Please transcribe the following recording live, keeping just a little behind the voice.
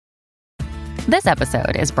This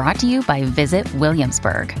episode is brought to you by Visit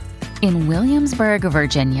Williamsburg. In Williamsburg,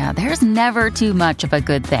 Virginia, there's never too much of a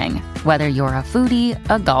good thing. Whether you're a foodie,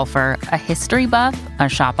 a golfer, a history buff, a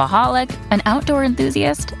shopaholic, an outdoor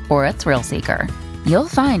enthusiast, or a thrill seeker, you'll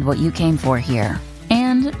find what you came for here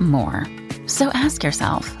and more. So ask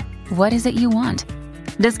yourself, what is it you want?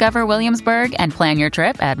 Discover Williamsburg and plan your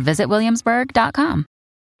trip at visitwilliamsburg.com.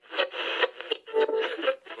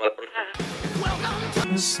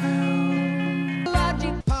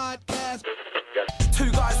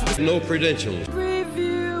 Two guys with no credentials.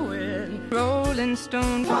 Reviewing Rolling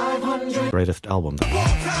Stone 500 greatest album.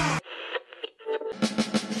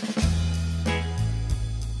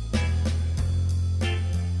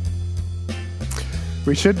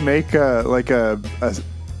 We should make a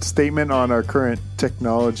statement on our current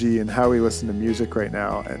technology and how we listen to music right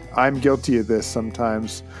now. And I'm guilty of this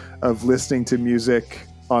sometimes, of listening to music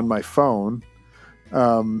on my phone,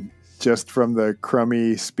 just from the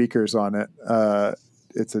crummy speakers on it.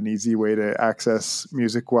 It's an easy way to access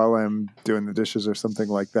music while I'm doing the dishes or something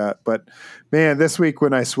like that. But man, this week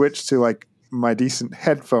when I switched to like my decent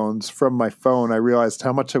headphones from my phone, I realized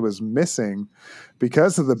how much I was missing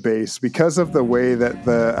because of the bass, because of the way that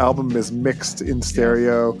the album is mixed in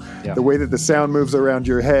stereo, the way that the sound moves around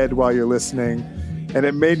your head while you're listening. And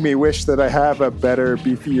it made me wish that I have a better,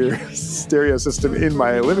 beefier stereo system in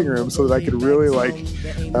my living room so that I could really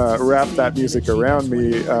wrap that music around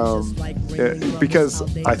me. Because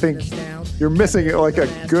I think you're missing like a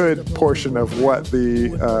good portion of what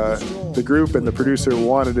the group and the producer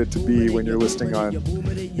wanted it to be when you're listening on,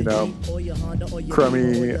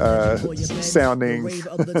 crummy sounding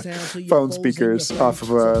phone speakers off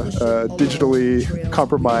of a digitally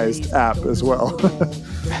compromised app as well.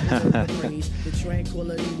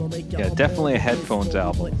 Yeah, definitely a headphones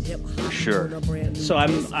album for sure. So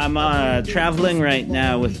I'm traveling right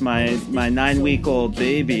now with my 9-week-old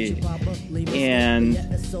baby, and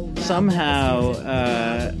somehow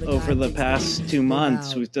over the past 2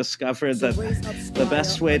 months we've discovered that the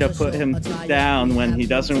best way to put him down when he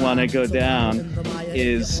doesn't want to go down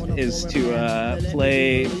is to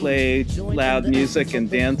play loud music and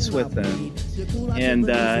dance with him.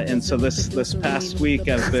 And so this past week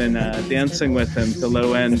I've been dancing with him to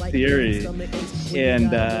Low End Theory,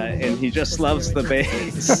 and he just loves the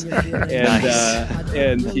bass,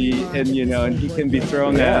 and he can be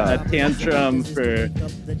throwing a tantrum for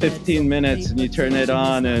 15 minutes, and you turn it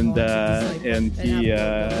on, and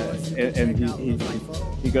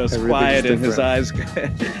he goes quiet, and his eyes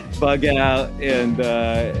bug out, and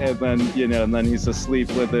then he's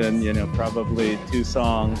asleep within probably 2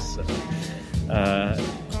 songs.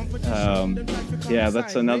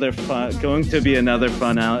 That's going to be another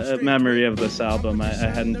fun memory of this album. I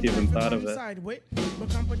hadn't even thought of it.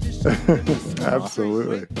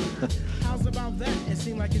 Absolutely.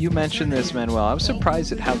 You mentioned this, Manuel. I was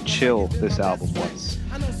surprised at how chill this album was.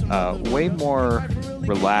 Way more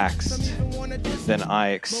relaxed than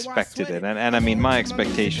I expected it. And I mean, my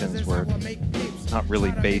expectations were not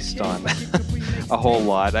really based on a whole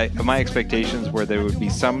lot. My expectations were there would be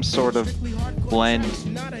some sort of blend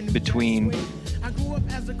between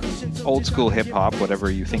old school hip hop, whatever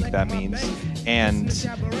you think that means, and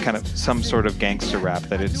kind of some sort of gangster rap,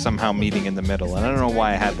 that it's somehow meeting in the middle. And I don't know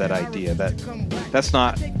why I had that idea. That's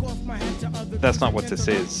not what this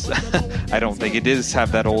is. I don't think it does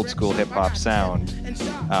have that old school hip hop sound,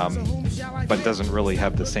 but doesn't really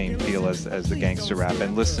have the same feel as the gangster rap.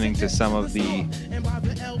 And listening to some of the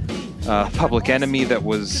Public Enemy that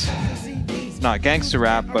was not gangster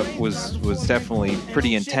rap, but was definitely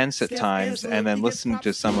pretty intense at times, and then listening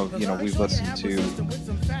to some of, we've listened to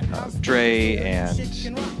Dre and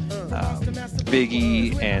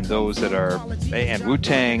Biggie and those that are, and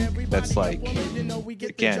Wu-Tang, that's like,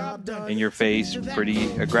 again, in your face,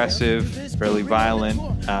 pretty aggressive, fairly violent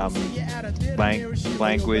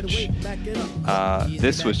language.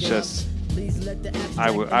 This was just,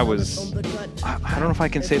 I don't know if I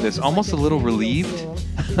can say this, almost a little relieved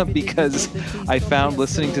because I found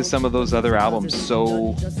listening to some of those other albums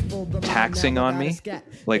so taxing on me.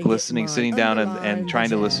 Like sitting down and trying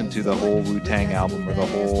to listen to the whole Wu-Tang album or the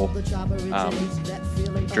whole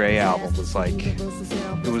Dre album was like,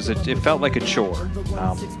 it felt like a chore.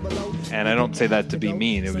 And I don't say that to be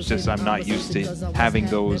mean. It was just, I'm not used to having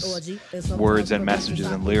those words and messages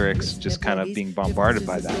and lyrics just kind of being bombarded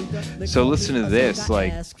by that. So listen to this,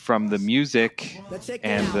 like from the music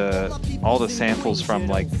and all the samples from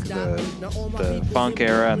like the funk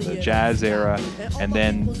era and the jazz era, and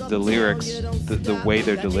then the lyrics, the way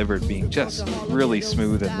they're delivered being just really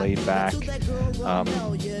smooth and laid back.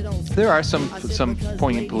 There are some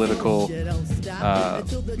poignant political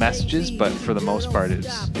messages, but for the most part, it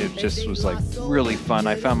just was like really fun.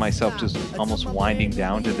 I found myself just almost winding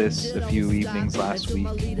down to this a few evenings last week,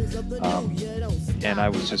 and I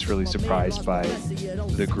was just really surprised by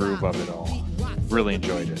the groove of it all. Really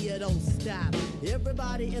enjoyed it.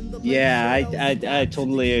 Yeah, I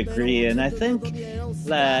totally agree, and I think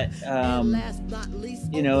that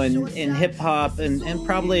in hip hop and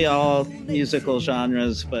probably all musical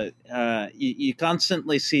genres, but you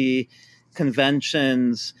constantly see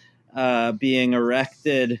conventions being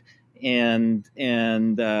erected and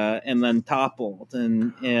then toppled,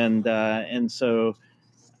 and so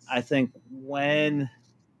I think when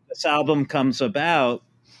this album comes about,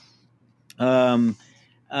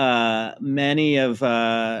 many of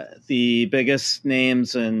the biggest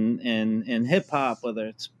names in hip hop, whether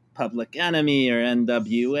it's Public Enemy or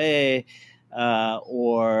NWA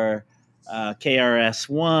or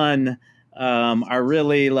KRS-One, are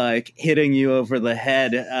really like hitting you over the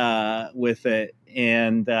head with it,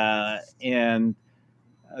 and A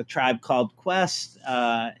Tribe Called Quest,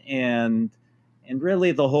 and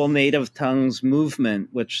really the whole Native Tongues movement,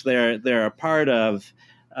 which they're a part of,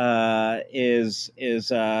 is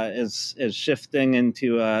shifting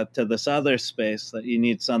into to this other space that you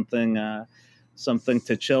need something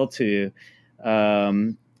to chill to,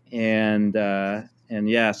 and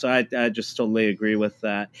yeah, so I just totally agree with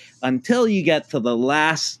that. Until you get to the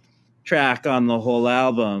last track on the whole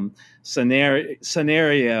album,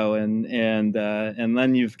 scenario, and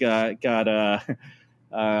then you've got a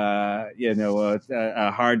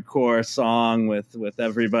hardcore song with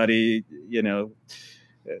everybody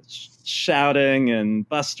shouting and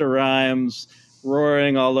Busta Rhymes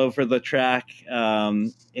roaring all over the track,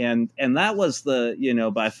 and that was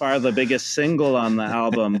the by far the biggest single on the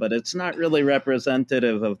album, but it's not really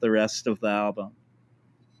representative of the rest of the album.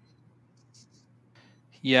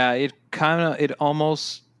 Yeah, it's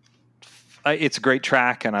a great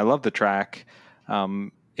track, and I love the track.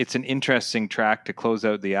 It's an interesting track to close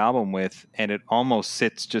out the album with, and it almost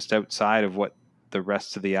sits just outside of what the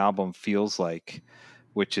rest of the album feels like,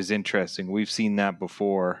 which is interesting. We've seen that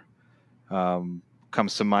before.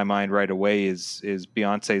 Comes to my mind right away is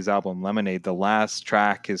Beyonce's album Lemonade. The last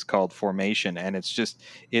track is called Formation, and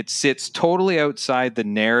it sits totally outside the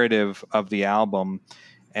narrative of the album,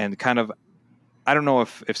 and kind of, I don't know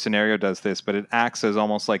if Scenario does this, but it acts as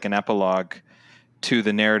almost like an epilogue to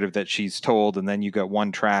the narrative that she's told, and then you got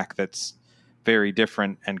one track that's very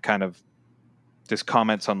different and kind of just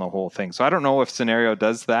comments on the whole thing. So I don't know if Scenario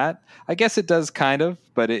does that. I guess it does kind of,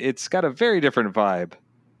 but it's got a very different vibe.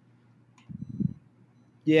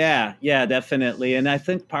 Yeah, definitely. And I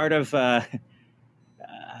think part of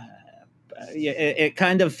it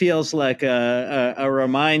kind of feels like a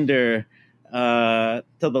reminder to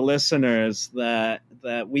the listeners that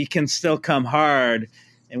we can still come hard,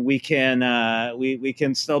 and we can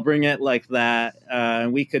still bring it like that.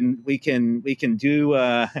 We can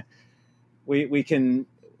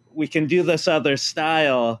do this other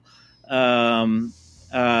style.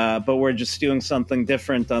 But we're just doing something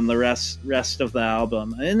different on the rest of the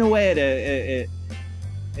album. In a way,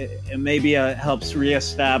 it maybe helps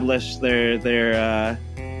reestablish their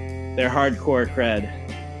hardcore cred.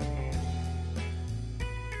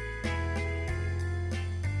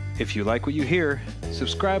 If you like what you hear,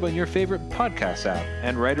 subscribe on your favorite podcast app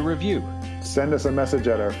and write a review. Send us a message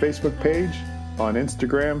at our Facebook page, on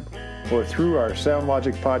Instagram, or through our Sound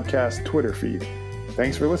Logic Podcast Twitter feed.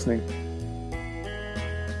 Thanks for listening.